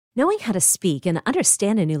Knowing how to speak and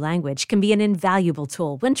understand a new language can be an invaluable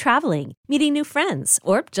tool when traveling, meeting new friends,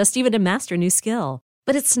 or just even to master a new skill.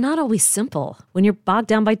 But it's not always simple when you're bogged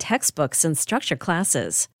down by textbooks and structured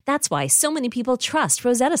classes. That's why so many people trust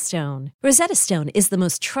Rosetta Stone. Rosetta Stone is the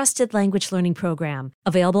most trusted language learning program,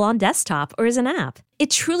 available on desktop or as an app. It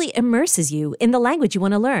truly immerses you in the language you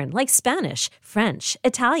want to learn, like Spanish, French,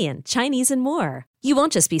 Italian, Chinese, and more. You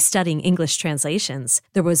won't just be studying English translations.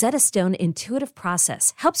 The Rosetta Stone intuitive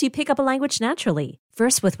process helps you pick up a language naturally,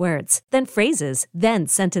 first with words, then phrases, then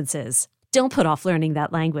sentences. Don't put off learning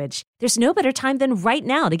that language. There's no better time than right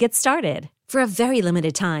now to get started. For a very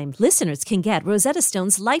limited time, listeners can get Rosetta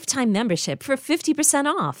Stone's lifetime membership for 50%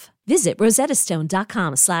 off. Visit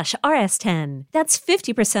rosettastone.com/rs10. That's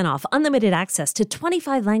 50% off unlimited access to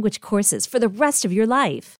 25 language courses for the rest of your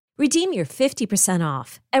life. Redeem your 50%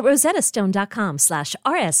 off at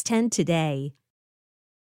rosettastone.com/rs10 today.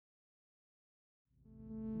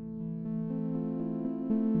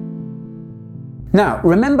 Now,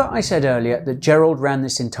 remember I said earlier that Gerald ran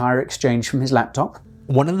this entire exchange from his laptop?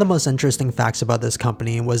 One of the most interesting facts about this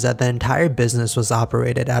company was that the entire business was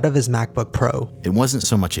operated out of his MacBook Pro. It wasn't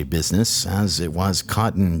so much a business as it was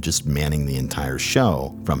Cotton just manning the entire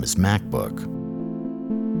show from his MacBook.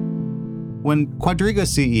 When Quadriga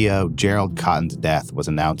CEO Gerald Cotton's death was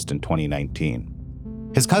announced in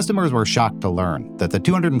 2019, his customers were shocked to learn that the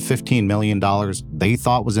 $215 million they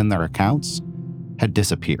thought was in their accounts had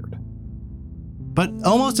disappeared. But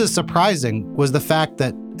almost as surprising was the fact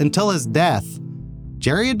that until his death,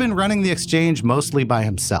 Jerry had been running the exchange mostly by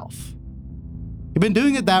himself. He'd been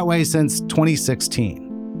doing it that way since 2016,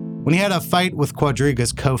 when he had a fight with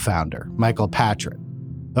Quadriga's co-founder, Michael Patrick,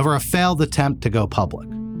 over a failed attempt to go public.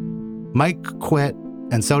 Mike quit,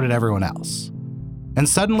 and so did everyone else. And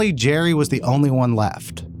suddenly, Jerry was the only one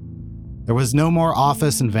left. There was no more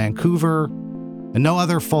office in Vancouver, and no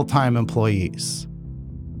other full-time employees.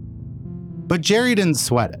 But Jerry didn't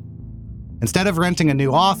sweat it. Instead of renting a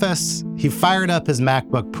new office, he fired up his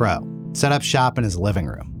MacBook Pro, set up shop in his living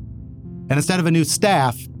room. And instead of a new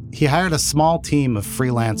staff, he hired a small team of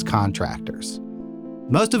freelance contractors,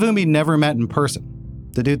 most of whom he'd never met in person,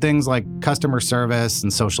 to do things like customer service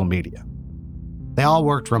and social media. They all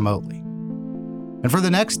worked remotely. And for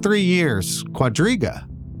the next 3 years, Quadriga,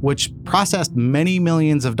 which processed many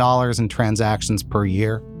millions of dollars in transactions per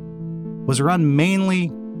year, was run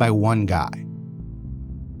mainly by one guy.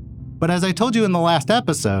 But as I told you in the last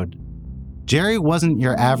episode, Jerry wasn't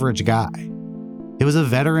your average guy. He was a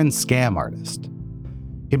veteran scam artist.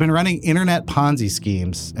 He'd been running internet Ponzi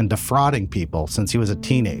schemes and defrauding people since he was a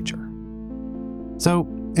teenager. So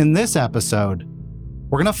in this episode,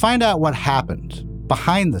 we're going to find out what happened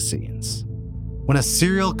behind the scenes when a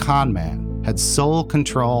serial con man had sole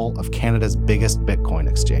control of Canada's biggest Bitcoin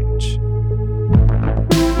exchange.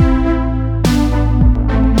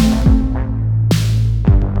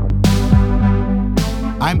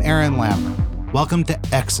 I'm Aaron Lammer. Welcome to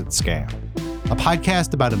Exit Scam, a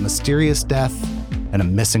podcast about a mysterious death and a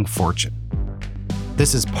missing fortune.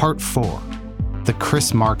 This is part 4, the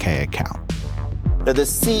Chris Marquet account. Now, the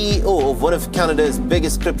CEO of one of Canada's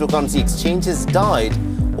biggest cryptocurrency exchanges died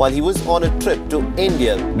while he was on a trip to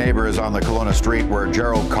India. Neighbors on the Kelowna street where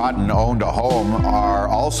Gerald Cotton owned a home are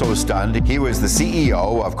also stunned. He was the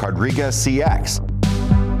CEO of Quadriga CX.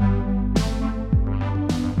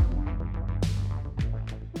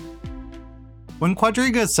 When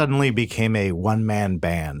Quadriga suddenly became a one-man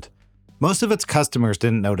band, most of its customers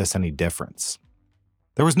didn't notice any difference.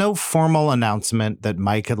 There was no formal announcement that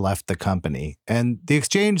Mike had left the company, and the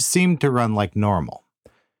exchange seemed to run like normal.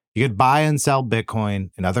 You could buy and sell Bitcoin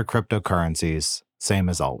and other cryptocurrencies, same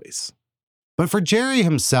as always. But for Jerry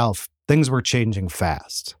himself, things were changing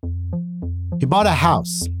fast. He bought a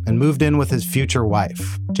house and moved in with his future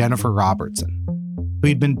wife, Jennifer Robertson, who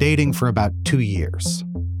he'd been dating for about 2 years.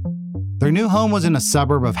 Their new home was in a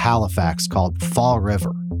suburb of Halifax called Fall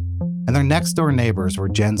River, and their next-door neighbors were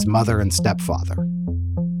Jen's mother and stepfather.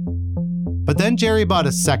 But then Jerry bought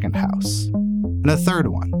a second house, and a third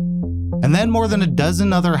one, and then more than a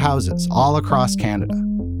dozen other houses all across Canada.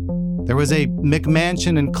 There was a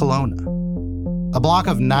McMansion in Kelowna, a block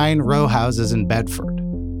of 9 row houses in Bedford,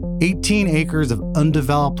 18 acres of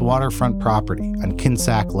undeveloped waterfront property on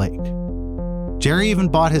Kinsack Lake. Jerry even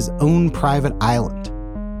bought his own private island.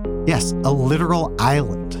 Yes, a literal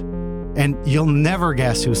island. And you'll never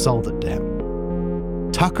guess who sold it to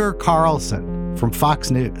him. Tucker Carlson from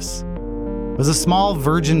Fox News. It was a small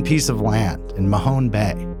virgin piece of land in Mahone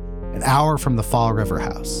Bay, an hour from the Fall River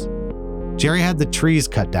house. Jerry had the trees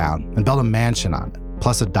cut down and built a mansion on it,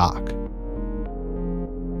 plus a dock.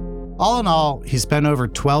 All in all, he spent over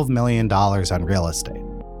 $12 million on real estate,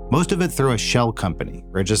 most of it through a shell company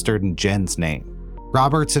registered in Jen's name,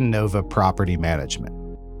 Robertson Nova Property Management.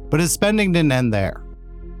 But his spending didn't end there.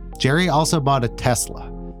 Jerry also bought a Tesla,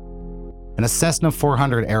 and a Cessna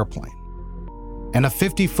 400 airplane, and a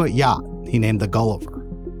 50-foot yacht he named the Gulliver.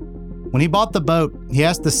 When he bought the boat, he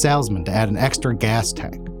asked the salesman to add an extra gas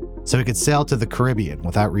tank so he could sail to the Caribbean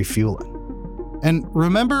without refueling. And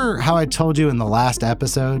remember how I told you in the last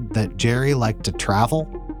episode that Jerry liked to travel?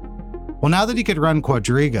 Well, now that he could run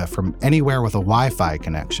Quadriga from anywhere with a Wi-Fi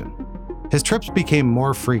connection, his trips became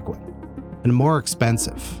more frequent and more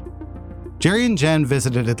expensive. Jerry and Jen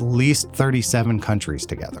visited at least 37 countries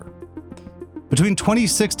together. Between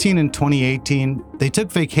 2016 and 2018, they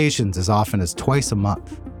took vacations as often as twice a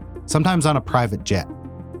month, sometimes on a private jet.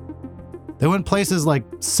 They went places like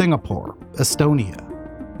Singapore, Estonia,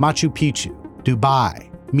 Machu Picchu, Dubai,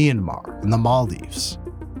 Myanmar, and the Maldives.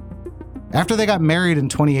 After they got married in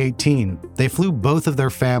 2018, they flew both of their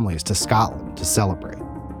families to Scotland to celebrate.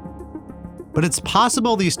 But it's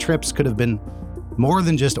possible these trips could have been more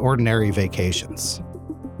than just ordinary vacations.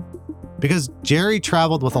 Because Jerry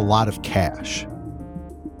traveled with a lot of cash.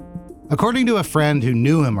 According to a friend who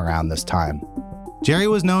knew him around this time, Jerry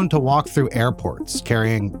was known to walk through airports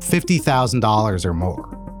carrying $50,000 or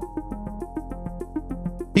more.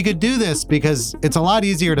 He could do this because it's a lot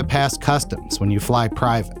easier to pass customs when you fly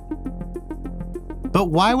private.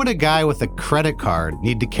 But why would a guy with a credit card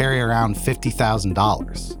need to carry around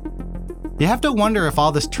 $50,000? You have to wonder if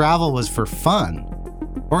all this travel was for fun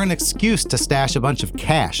or an excuse to stash a bunch of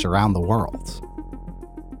cash around the world.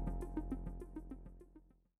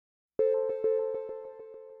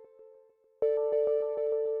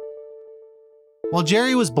 While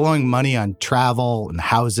Jerry was blowing money on travel and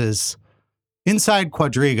houses, inside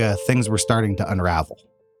Quadriga, things were starting to unravel.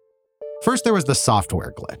 First, there was the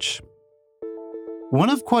software glitch. One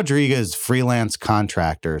of Quadriga's freelance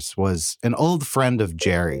contractors was an old friend of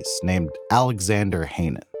Jerry's named Alexander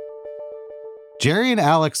Hanen. Jerry and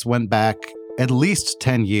Alex went back at least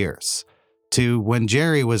 10 years to when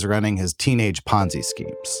Jerry was running his teenage Ponzi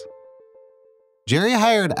schemes. Jerry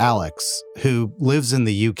hired Alex, who lives in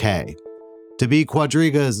the UK, to be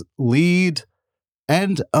Quadriga's lead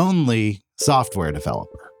and only software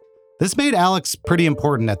developer. This made Alex pretty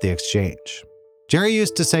important at the exchange. Jerry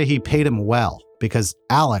used to say he paid him well because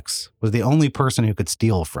Alex was the only person who could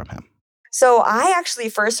steal from him. So I actually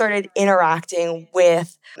first started interacting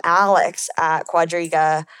with Alex at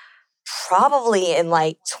Quadriga probably in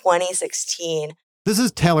like 2016. This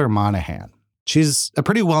is Taylor Monahan. She's a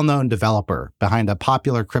pretty well-known developer behind a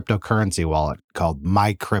popular cryptocurrency wallet called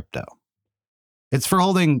MyCrypto. It's for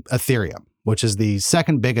holding Ethereum, which is the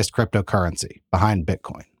second biggest cryptocurrency behind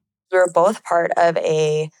Bitcoin. We were both part of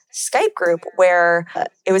a Skype group where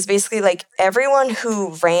it was basically like everyone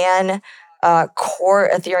who ran core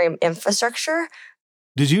Ethereum infrastructure.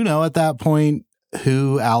 Did you know at that point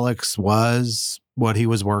who Alex was, what he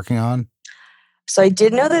was working on? So I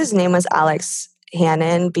did know that his name was Alex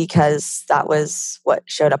Hanen because that was what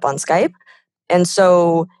showed up on Skype. And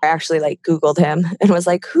so I actually like Googled him and was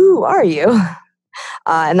like, who are you?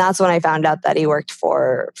 And that's when I found out that he worked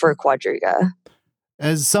for Quadriga.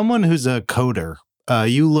 As someone who's a coder,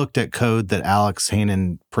 you looked at code that Alex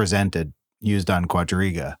Hanen presented used on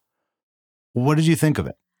Quadriga. What did you think of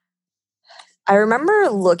it? I remember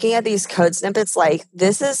looking at these code snippets like,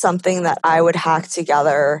 this is something that I would hack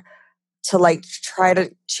together to like try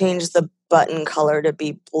to change the button color to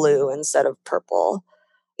be blue instead of purple.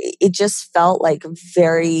 It just felt like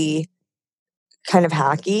very kind of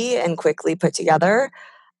hacky and quickly put together.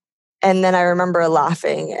 And then I remember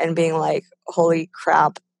laughing and being like, holy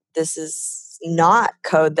crap, this is not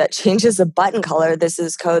code that changes a button color. This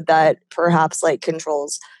is code that perhaps like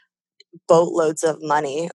controls boatloads of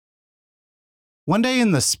money. One day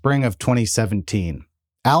in the spring of 2017,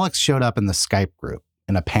 Alex showed up in the Skype group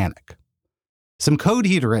in a panic. Some code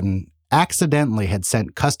he'd written accidentally had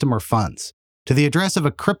sent customer funds to the address of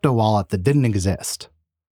a crypto wallet that didn't exist.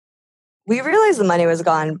 We realized the money was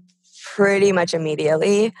gone pretty much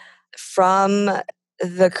immediately. From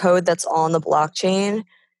the code that's on the blockchain,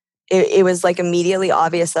 it was like immediately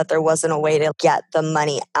obvious that there wasn't a way to get the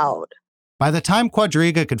money out. By the time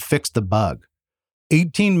Quadriga could fix the bug,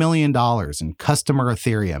 $18 million in customer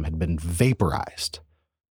Ethereum had been vaporized.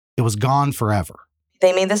 It was gone forever.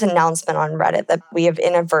 They made this announcement on Reddit that we have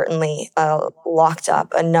inadvertently locked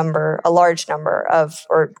up a large number of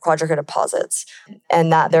Quadriga deposits,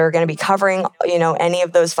 and that they're going to be covering, any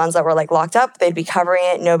of those funds that were like locked up. They'd be covering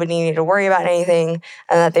it. Nobody needed to worry about anything,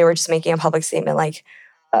 and that they were just making a public statement, like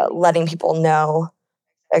letting people know,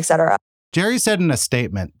 etc. Jerry said in a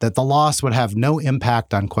statement that the loss would have no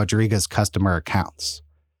impact on Quadriga's customer accounts.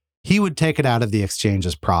 he would take it out of the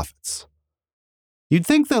exchange's profits. You'd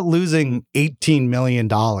think that losing $18 million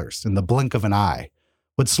in the blink of an eye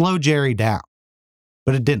would slow Jerry down,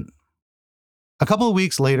 but it didn't. A couple of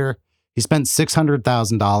weeks later, he spent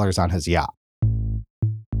 $600,000 on his yacht.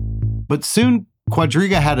 But soon,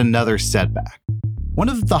 Quadriga had another setback. One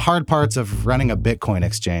of the hard parts of running a Bitcoin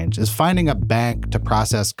exchange is finding a bank to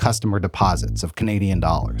process customer deposits of Canadian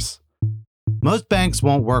dollars. Most banks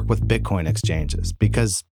won't work with Bitcoin exchanges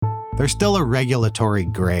because there's still a regulatory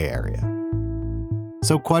gray area.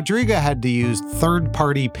 So Quadriga had to use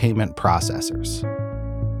third-party payment processors.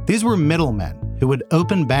 These were middlemen who would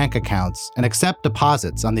open bank accounts and accept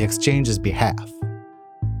deposits on the exchange's behalf.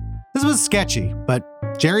 This was sketchy, but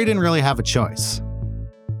Jerry didn't really have a choice.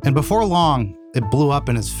 And before long, it blew up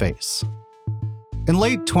in his face. In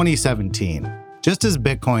late 2017, just as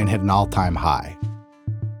Bitcoin hit an all-time high,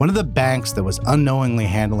 one of the banks that was unknowingly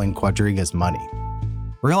handling Quadriga's money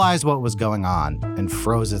realized what was going on and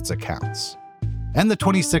froze its accounts, and the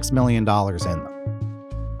 $26 million in them.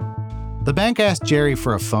 The bank asked Jerry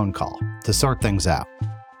for a phone call to sort things out.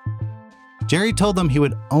 Jerry told them he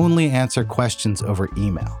would only answer questions over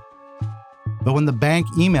email. But when the bank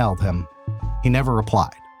emailed him, he never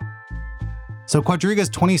replied. So Quadriga's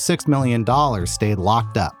 $26 million stayed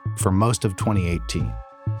locked up for most of 2018.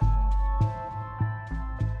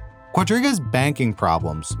 Quadriga's banking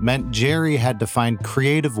problems meant Jerry had to find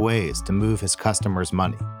creative ways to move his customers'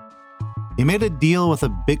 money. He made a deal with a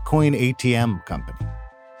Bitcoin ATM company.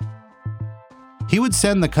 He would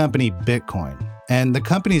send the company Bitcoin, and the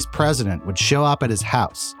company's president would show up at his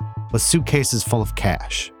house with suitcases full of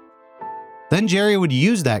cash. Then Jerry would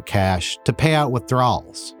use that cash to pay out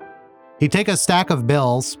withdrawals. He'd take a stack of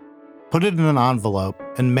bills, put it in an envelope,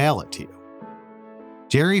 and mail it to you.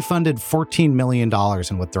 Jerry funded $14 million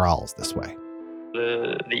in withdrawals this way.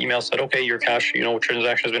 The email said, okay, your cash,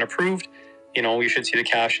 transaction has been approved. You should see the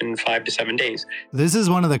cash in 5 to 7 days. This is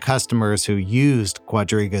one of the customers who used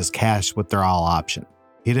Quadriga's cash withdrawal option.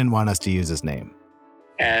 He didn't want us to use his name.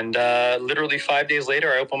 And literally 5 days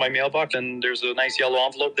later, I opened my mailbox and there's a nice yellow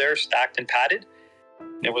envelope there, stacked and padded.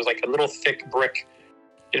 And it was like a little thick brick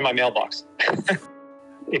in my mailbox.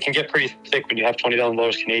 It can get pretty thick when you have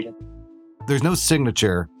 $20,000 Canadian. There's no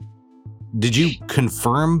signature. Did you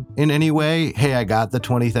confirm in any way, hey, I got the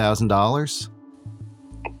 $20,000?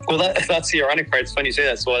 Well, that's the ironic part. It's funny you say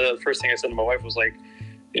that. So the first thing I said to my wife was like,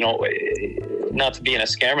 not to be in a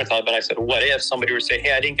scam method, but I said, what if somebody would say,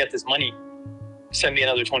 hey, I didn't get this money, send me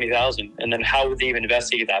another $20,000. And then how would they even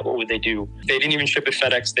investigate that? What would they do? They didn't even ship it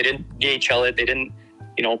FedEx. They didn't DHL it. They didn't,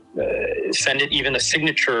 send it even a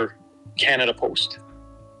signature Canada Post.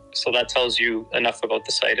 So that tells you enough about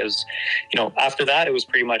the site as, after that, it was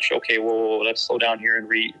pretty much, okay, well, let's slow down here and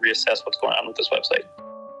reassess what's going on with this website.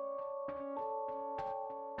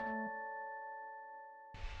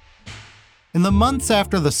 In the months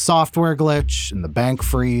after the software glitch and the bank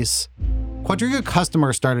freeze, Quadriga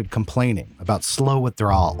customers started complaining about slow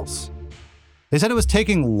withdrawals. They said it was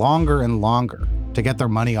taking longer and longer to get their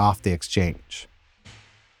money off the exchange.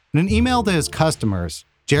 In an email to his customers,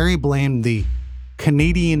 Jerry blamed the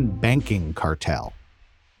Canadian banking cartel,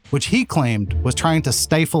 which he claimed was trying to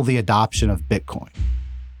stifle the adoption of Bitcoin.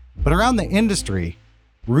 But around the industry,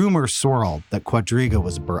 rumors swirled that Quadriga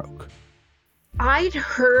was broke. I'd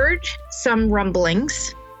heard some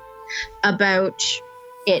rumblings about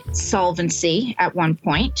its solvency at one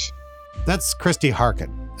point. That's Christy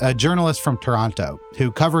Harkin, a journalist from Toronto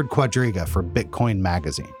who covered Quadriga for Bitcoin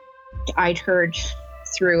magazine. I'd heard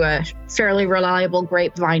through a fairly reliable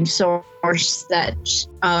grapevine source that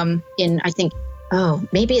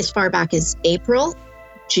maybe as far back as April,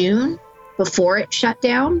 June, before it shut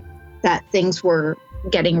down, that things were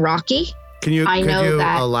getting rocky. Can you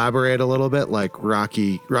elaborate a little bit, like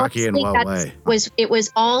rocky in what way? It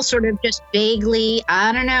was all sort of just vaguely,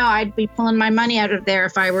 I don't know, I'd be pulling my money out of there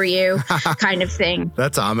if I were you, kind of thing.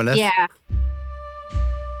 That's ominous. Yeah.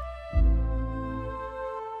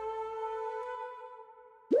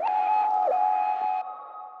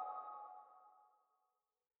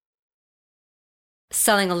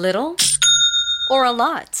 Selling a little or a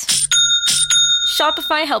lot?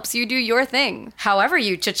 Shopify helps you do your thing, however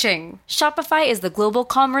you cha-ching. Shopify is the global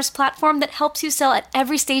commerce platform that helps you sell at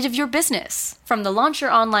every stage of your business. From the launch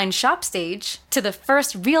your online shop stage, to the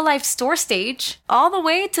first real-life store stage, all the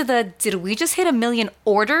way to the did we just hit 1 million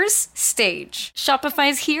orders stage.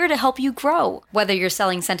 Shopify's here to help you grow. Whether you're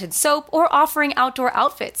selling scented soap or offering outdoor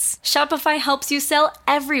outfits, Shopify helps you sell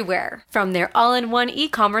everywhere. From their all-in-one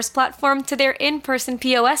e-commerce platform to their in-person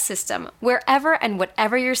POS system, wherever and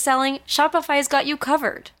whatever you're selling, Shopify's got got you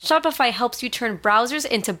covered. Shopify helps you turn browsers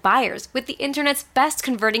into buyers with the internet's best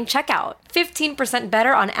converting checkout, 15%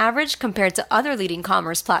 better on average compared to other leading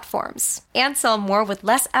commerce platforms. And sell more with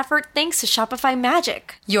less effort thanks to Shopify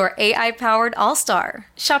Magic, your AI-powered all-star.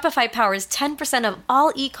 Shopify powers 10% of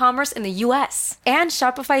all e-commerce in the US. And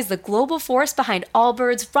Shopify is the global force behind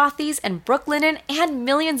Allbirds, Rothy's, and Brooklinen, and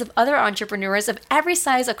millions of other entrepreneurs of every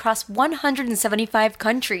size across 175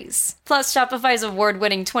 countries. Plus, Shopify's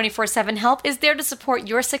award-winning 24/7 help is there to support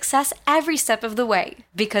your success every step of the way.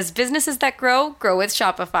 Because businesses that grow with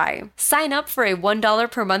Shopify. Sign up for a $1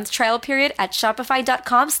 per month trial period at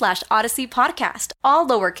shopify.com/Odyssey Podcast, all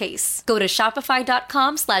lowercase. Go to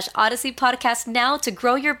shopify.com/Odyssey Podcast now to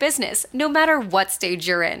grow your business, no matter what stage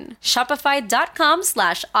you're in.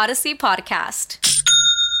 Shopify.com/Odyssey Podcast.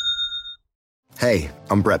 Hey,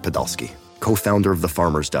 I'm Brett Podolsky, co-founder of The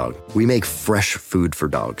Farmer's Dog. We make fresh food for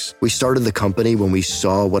dogs. We started the company when we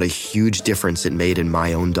saw what a huge difference it made in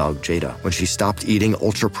my own dog, Jada, when she stopped eating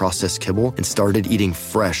ultra-processed kibble and started eating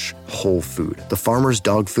fresh, whole food. The Farmer's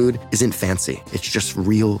Dog food isn't fancy. It's just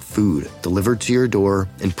real food delivered to your door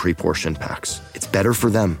in pre-portioned packs. It's better for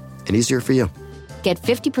them and easier for you. Get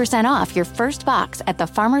 50% off your first box at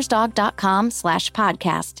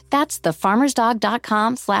thefarmersdog.com/podcast. That's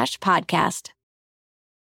thefarmersdog.com/podcast.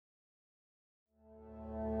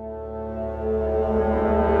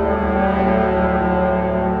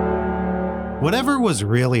 Whatever was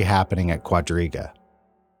really happening at Quadriga,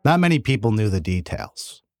 not many people knew the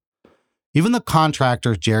details. Even the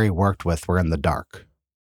contractors Jerry worked with were in the dark.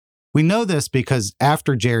 We know this because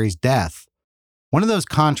after Jerry's death, one of those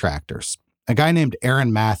contractors, a guy named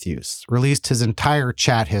Aaron Matthews, released his entire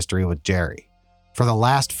chat history with Jerry for the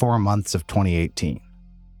last 4 months of 2018.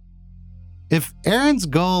 If Aaron's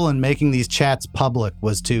goal in making these chats public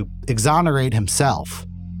was to exonerate himself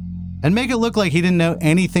and make it look like he didn't know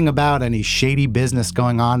anything about any shady business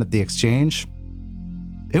going on at the exchange,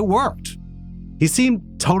 it worked. He seemed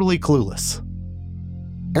totally clueless.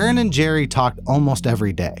 Aaron and Jerry talked almost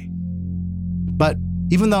every day. But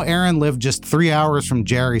even though Aaron lived just 3 hours from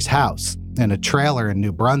Jerry's house in a trailer in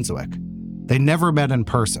New Brunswick, they never met in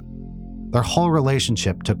person. Their whole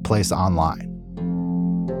relationship took place online.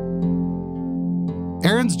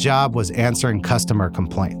 Aaron's job was answering customer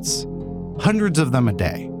complaints, hundreds of them a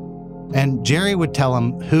day. And Jerry would tell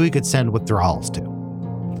him who he could send withdrawals to.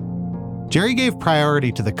 Jerry gave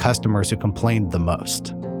priority to the customers who complained the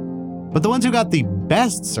most. But the ones who got the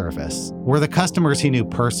best service were the customers he knew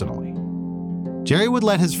personally. Jerry would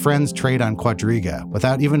let his friends trade on Quadriga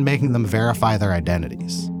without even making them verify their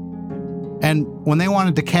identities. And when they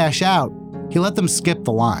wanted to cash out, he let them skip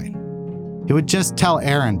the line. He would just tell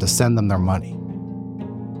Aaron to send them their money.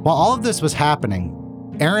 While all of this was happening,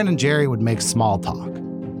 Aaron and Jerry would make small talk.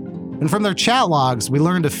 And from their chat logs, we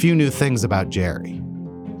learned a few new things about Jerry.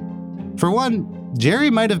 For one, Jerry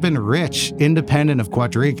might have been rich, independent of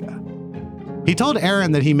Quadriga. He told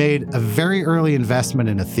Aaron that he made a very early investment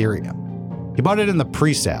in Ethereum. He bought it in the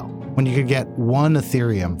pre-sale, when you could get 1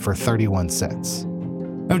 Ethereum for 31 cents.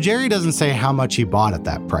 Now, Jerry doesn't say how much he bought at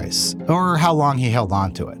that price, or how long he held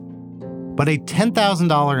on to it. But a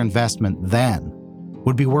 $10,000 investment then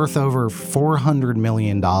would be worth over $400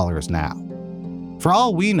 million now. For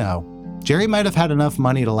all we know, Jerry might have had enough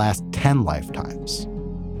money to last 10 lifetimes,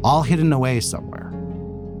 all hidden away somewhere.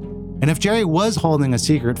 And if Jerry was holding a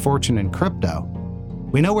secret fortune in crypto,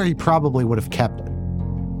 we know where he probably would have kept it.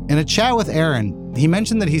 In a chat with Aaron, he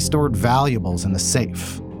mentioned that he stored valuables in a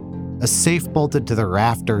safe bolted to the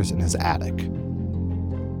rafters in his attic.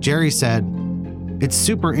 Jerry said, "It's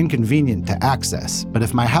super inconvenient to access, but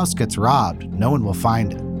if my house gets robbed, no one will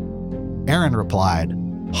find it." Aaron replied,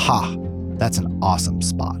 "Ha, that's an awesome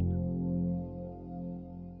spot."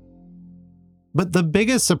 But the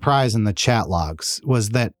biggest surprise in the chat logs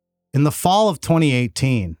was that in the fall of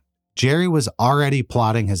 2018, Jerry was already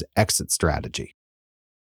plotting his exit strategy.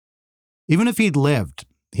 Even if he'd lived,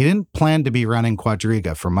 he didn't plan to be running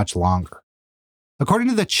Quadriga for much longer. According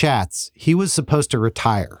to the chats, he was supposed to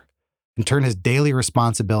retire and turn his daily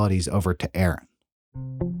responsibilities over to Aaron.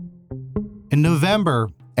 In November,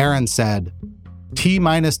 Aaron said,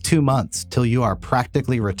 "T-2 months till you are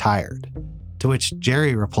practically retired," to which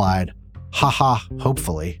Jerry replied, "Haha,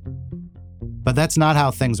 hopefully." But that's not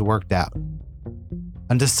how things worked out.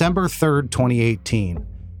 On December 3rd, 2018,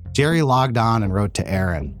 Jerry logged on and wrote to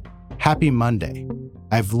Aaron, "Happy Monday.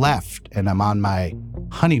 I've left and I'm on my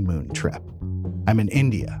honeymoon trip. I'm in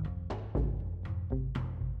India."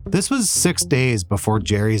 This was 6 days before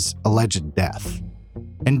Jerry's alleged death,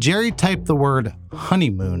 and Jerry typed the word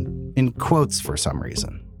honeymoon in quotes for some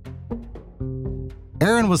reason.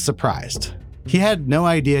 Aaron was surprised. He had no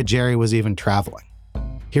idea Jerry was even traveling.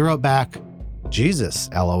 He wrote back, "Jesus,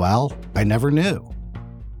 LOL, I never knew."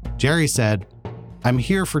 Jerry said, "I'm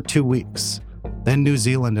here for 2 weeks, then New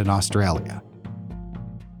Zealand and Australia."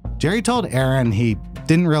 Jerry told Aaron he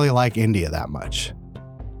didn't really like India that much.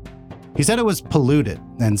 He said it was polluted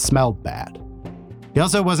and smelled bad. He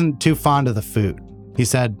also wasn't too fond of the food. He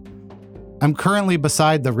said, "I'm currently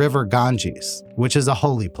beside the river Ganges, which is a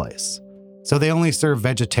holy place, so they only serve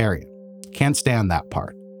vegetarian. Can't stand that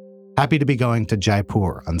part. Happy to be going to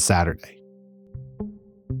Jaipur on Saturday."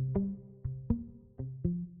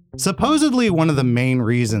 Supposedly, one of the main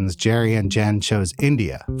reasons Jerry and Jen chose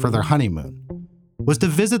India for their honeymoon was to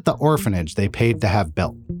visit the orphanage they paid to have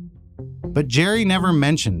built. But Jerry never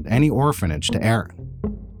mentioned any orphanage to Aaron.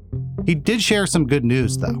 He did share some good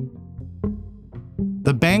news, though.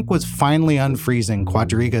 The bank was finally unfreezing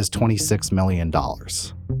Quadriga's $26 million.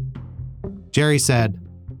 Jerry said,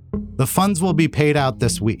 "The funds will be paid out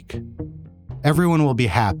this week. Everyone will be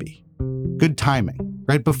happy. Good timing,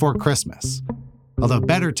 right before Christmas. Although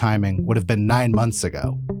better timing would have been 9 months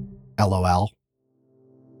ago. LOL."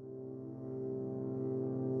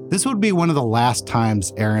 This would be one of the last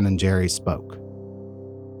times Aaron and Jerry spoke.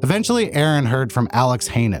 Eventually, Aaron heard from Alex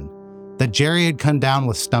Hainan that Jerry had come down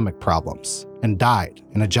with stomach problems and died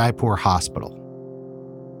in a Jaipur hospital.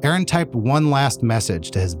 Aaron typed one last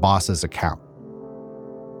message to his boss's account.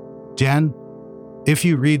 "Jen, if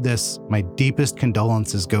you read this, my deepest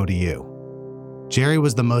condolences go to you. Jerry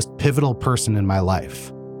was the most pivotal person in my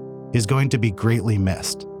life. He's going to be greatly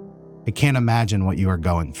missed. I can't imagine what you are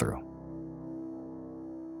going through."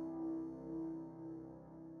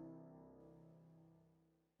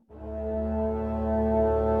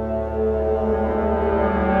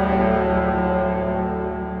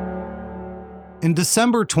 In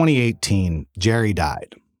December 2018, Jerry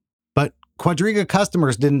died. But Quadriga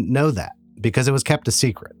customers didn't know that because it was kept a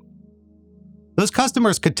secret. Those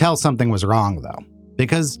customers could tell something was wrong, though,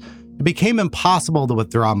 because it became impossible to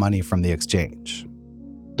withdraw money from the exchange.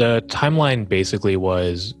 The timeline basically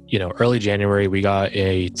was, early January, we got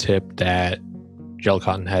a tip that Gerald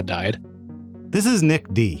Cotten had died. This is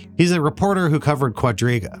Nick D. He's a reporter who covered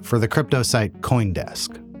Quadriga for the crypto site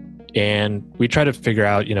CoinDesk. And we tried to figure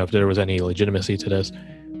out, if there was any legitimacy to this.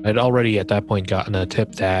 I'd already at that point gotten a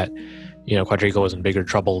tip that, Quadriga was in bigger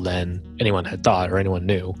trouble than anyone had thought or anyone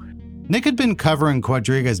knew. Nick had been covering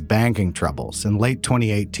Quadriga's banking troubles in late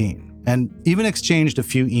 2018 and even exchanged a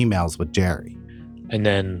few emails with Jerry. And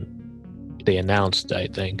then they announced, I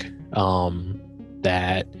think,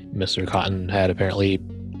 that Mr. Cotten had apparently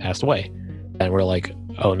passed away. And we're like,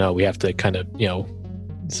 oh no, we have to kind of,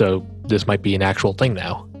 so this might be an actual thing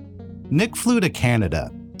now. Nick flew to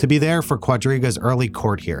Canada to be there for Quadriga's early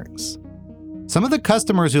court hearings. Some of the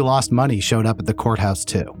customers who lost money showed up at the courthouse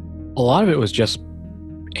too. A lot of it was just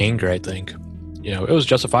anger, I think. It was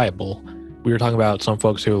justifiable. We were talking about some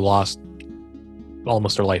folks who lost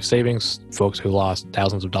almost their life savings, folks who lost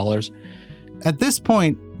thousands of dollars. At this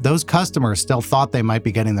point, those customers still thought they might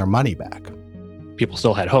be getting their money back. People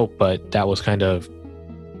still had hope, but that was kind of,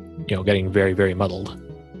 getting very, very muddled.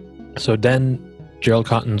 So then Gerald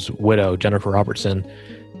Cotten's widow, Jennifer Robertson,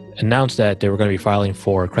 announced that they were going to be filing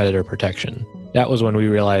for creditor protection. That was when we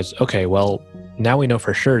realized, okay, well, now we know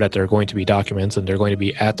for sure that there are going to be documents and they're going to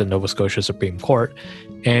be at the Nova Scotia Supreme Court,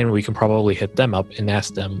 and we can probably hit them up and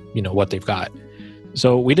ask them, what they've got.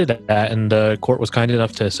 So we did that, and the court was kind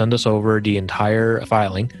enough to send us over the entire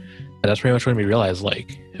filing. And that's pretty much when we realized,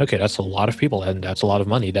 okay, that's a lot of people, and that's a lot of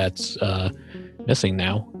money that's missing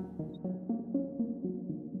now.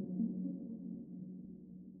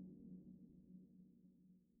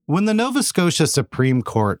 When the Nova Scotia Supreme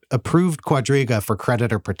Court approved Quadriga for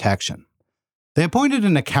creditor protection, they appointed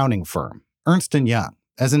an accounting firm, Ernst & Young,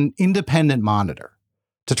 as an independent monitor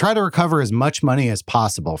to try to recover as much money as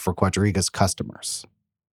possible for Quadriga's customers.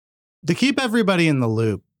 To keep everybody in the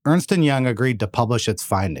loop, Ernst & Young agreed to publish its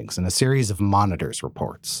findings in a series of monitors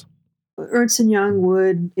reports. Ernst & Young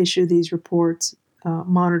would issue these reports,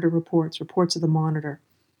 monitor reports of the monitor,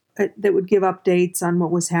 that would give updates on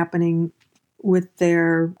what was happening with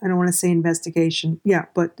their, I don't want to say investigation,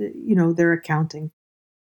 but their accounting.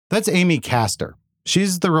 That's Amy Castor.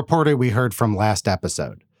 She's the reporter we heard from last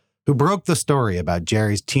episode, who broke the story about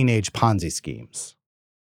Jerry's teenage Ponzi schemes.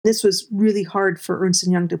 This was really hard for Ernst &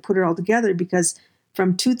 Young to put it all together because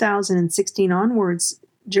from 2016 onwards,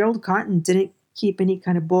 Gerald Cotten didn't keep any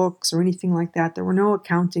kind of books or anything like that. There were no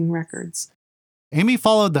accounting records. Amy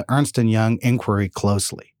followed the Ernst & Young inquiry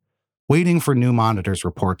closely, waiting for new monitors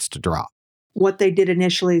reports to drop. What they did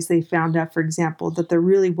initially is they found out, for example, that there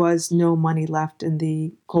really was no money left in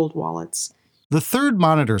the cold wallets. The third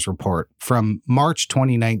Monitors report from March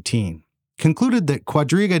 2019 concluded that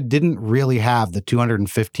Quadriga didn't really have the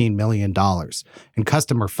 $215 million in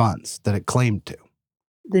customer funds that it claimed to.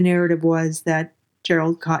 The narrative was that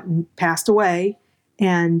Gerald Cotten passed away,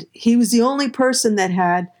 and he was the only person that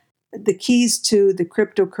had the keys to the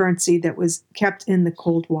cryptocurrency that was kept in the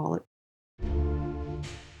cold wallet.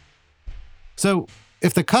 So,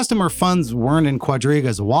 if the customer funds weren't in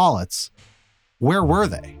Quadriga's wallets, where were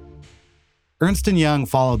they? Ernst & Young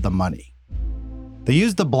followed the money. They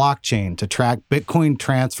used the blockchain to track Bitcoin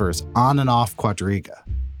transfers on and off Quadriga.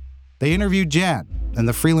 They interviewed Jen and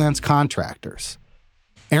the freelance contractors.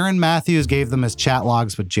 Aaron Matthews gave them his chat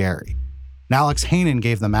logs with Jerry. And Alex Hainan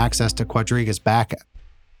gave them access to Quadriga's backend.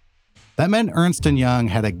 That meant Ernst & Young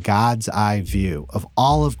had a god's eye view of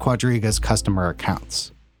all of Quadriga's customer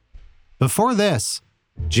accounts. Before this,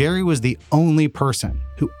 Jerry was the only person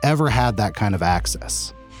who ever had that kind of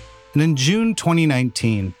access. And in June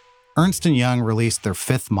 2019, Ernst & Young released their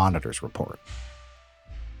fifth Monitors report.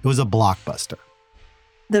 It was a blockbuster.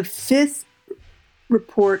 The fifth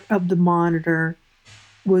report of the Monitor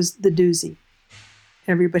was the doozy.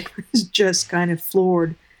 Everybody was just kind of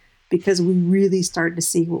floored because we really started to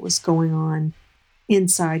see what was going on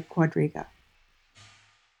inside Quadriga.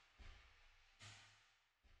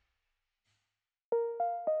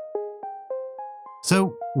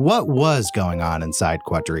 So, what was going on inside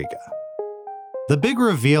Quadriga? The big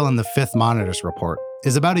reveal in the fifth Monitors report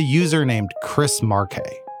is about a user named Chris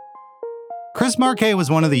Marquet. Chris Marquet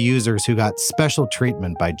was one of the users who got special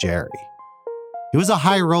treatment by Jerry. He was a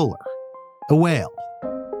high roller, a whale.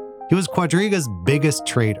 He was Quadriga's biggest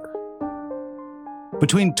trader.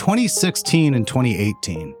 Between 2016 and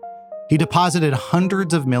 2018, he deposited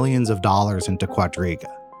hundreds of millions of dollars into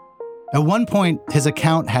Quadriga. At one point, his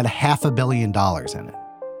account had $500 million in it.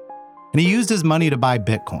 And he used his money to buy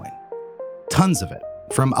Bitcoin. Tons of it,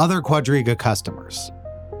 from other Quadriga customers.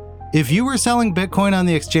 If you were selling Bitcoin on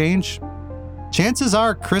the exchange, chances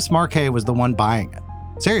are Chris Marquet was the one buying it.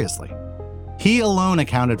 Seriously. He alone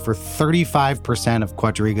accounted for 35% of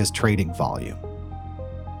Quadriga's trading volume.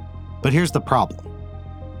 But here's the problem.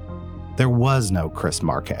 There was no Chris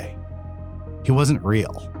Marquet. He wasn't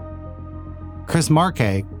real. Chris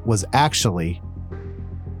Marquet was actually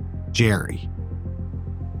Jerry.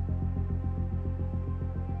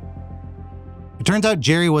 It turns out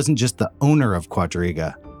Jerry wasn't just the owner of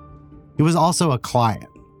Quadriga. He was also a client.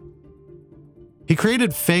 He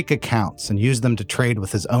created fake accounts and used them to trade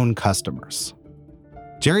with his own customers.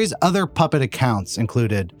 Jerry's other puppet accounts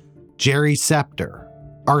included Jerry Scepter,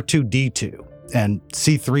 R2-D2, and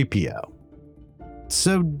C3PO.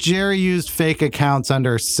 So Jerry used fake accounts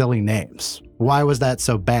under silly names. Why was that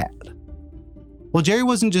so bad? Well, Jerry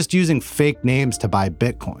wasn't just using fake names to buy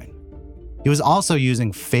Bitcoin. He was also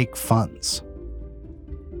using fake funds.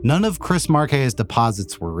 None of Chris Marquet's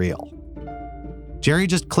deposits were real. Jerry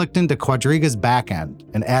just clicked into Quadriga's backend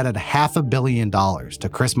and added $500 million to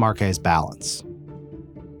Chris Marquet's balance.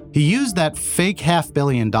 He used that fake $500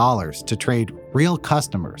 million to trade real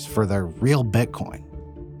customers for their real Bitcoin.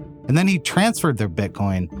 And then he transferred their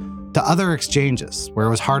Bitcoin to other exchanges where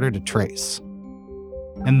it was harder to trace.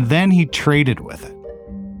 And then he traded with it.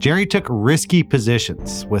 Jerry took risky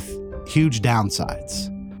positions with huge downsides.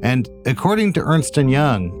 And according to Ernst &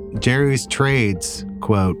 Young, Jerry's trades,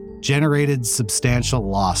 quote, generated substantial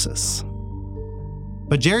losses.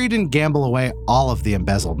 But Jerry didn't gamble away all of the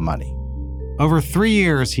embezzled money. Over 3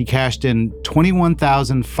 years, he cashed in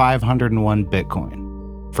 21,501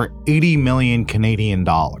 Bitcoin for 80 million Canadian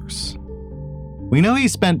dollars. We know he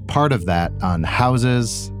spent part of that on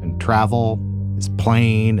houses and travel, his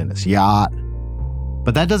plane and his yacht,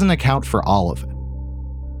 but that doesn't account for all of it.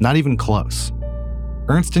 Not even close.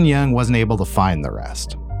 Ernst & Young wasn't able to find the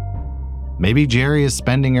rest. Maybe Jerry is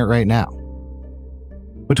spending it right now.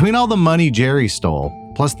 Between all the money Jerry stole,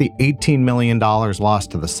 plus the $18 million lost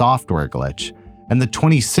to the software glitch, and the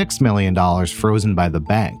 $26 million frozen by the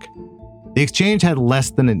bank, the exchange had less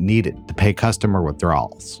than it needed to pay customer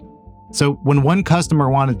withdrawals. So when one customer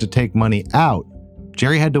wanted to take money out,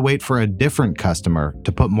 Jerry had to wait for a different customer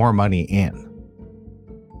to put more money in.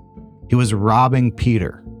 He was robbing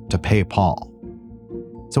Peter to pay Paul.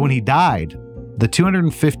 So when he died, the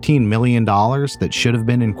 $215 million that should have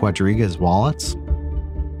been in Quadriga's wallets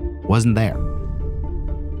wasn't there.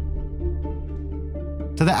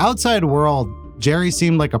 To the outside world, Jerry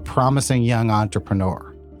seemed like a promising young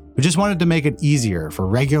entrepreneur who just wanted to make it easier for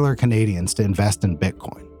regular Canadians to invest in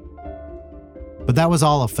Bitcoin. But that was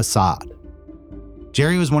all a facade.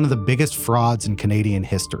 Jerry was one of the biggest frauds in Canadian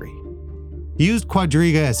history. He used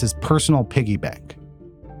Quadriga as his personal piggy bank.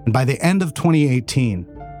 And by the end of 2018,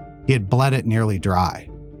 He had bled it nearly dry.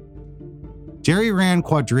 Jerry ran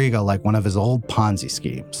Quadriga like one of his old Ponzi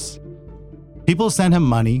schemes. People sent him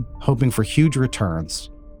money, hoping for huge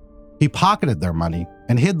returns. He pocketed their money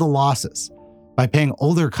and hid the losses by paying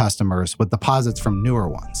older customers with deposits from newer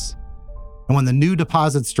ones. And when the new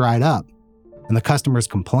deposits dried up and the customers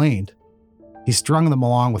complained, he strung them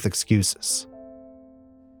along with excuses.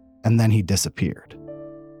 And then he disappeared.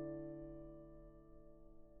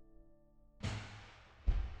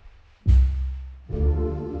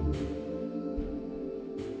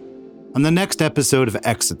 On the next episode of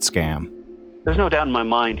Exit Scam. There's no doubt in my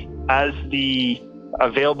mind, as the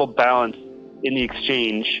available balance in the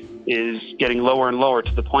exchange is getting lower and lower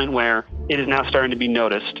to the point where it is now starting to be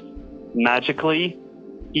noticed, magically,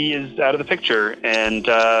 he is out of the picture. And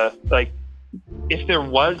if there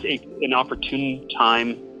was an opportune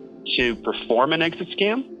time to perform an exit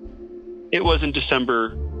scam, it was in December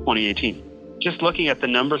 2018. Just looking at the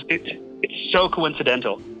numbers, it's so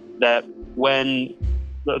coincidental that when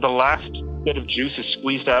the last bit of juice is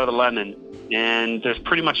squeezed out of the lemon and there's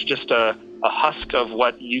pretty much just a husk of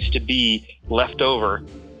what used to be left over,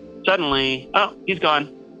 suddenly, oh, he's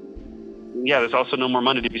gone. Yeah, there's also no more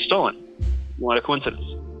money to be stolen. What a coincidence.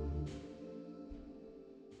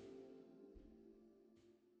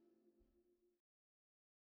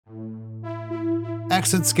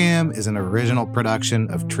 Exit Scam is an original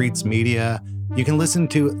production of Treats Media. You can listen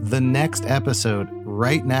to the next episode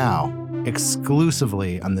right now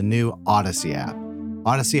exclusively on the new Odyssey app.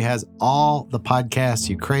 Odyssey has all the podcasts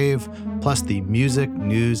you crave, plus the music,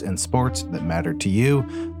 news, and sports that matter to you.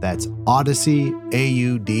 That's Odyssey,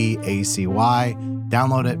 Audacy.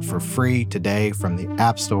 Download it for free today from the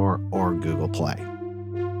App Store or Google Play.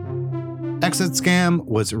 Exit Scam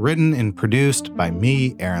was written and produced by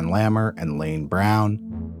me, Aaron Lammer, and Lane Brown.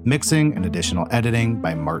 Mixing and additional editing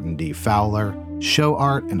by Martin D. Fowler. Show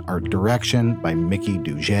art and art direction by Mickey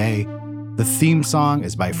Duget. The theme song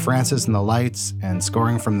is by Francis and the Lights, and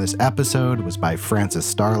scoring from this episode was by Francis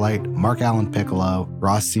Starlight, Mark Allen Piccolo,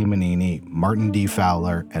 Ross Simonini, Martin D.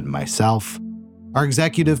 Fowler, and myself. Our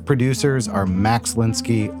executive producers are Max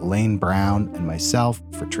Linsky, Lane Brown, and myself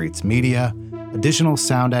for Treats Media. Additional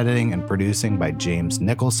sound editing and producing by James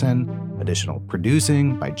Nicholson. Additional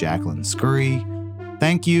producing by Jacqueline Scurry.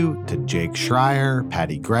 Thank you to Jake Schreier,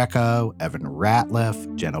 Patty Greco, Evan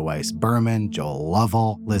Ratliff, Jenna Weiss-Berman, Joel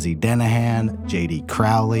Lovell, Lizzie Denahan, JD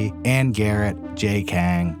Crowley, Ann Garrett, Jay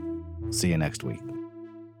Kang. See you next week.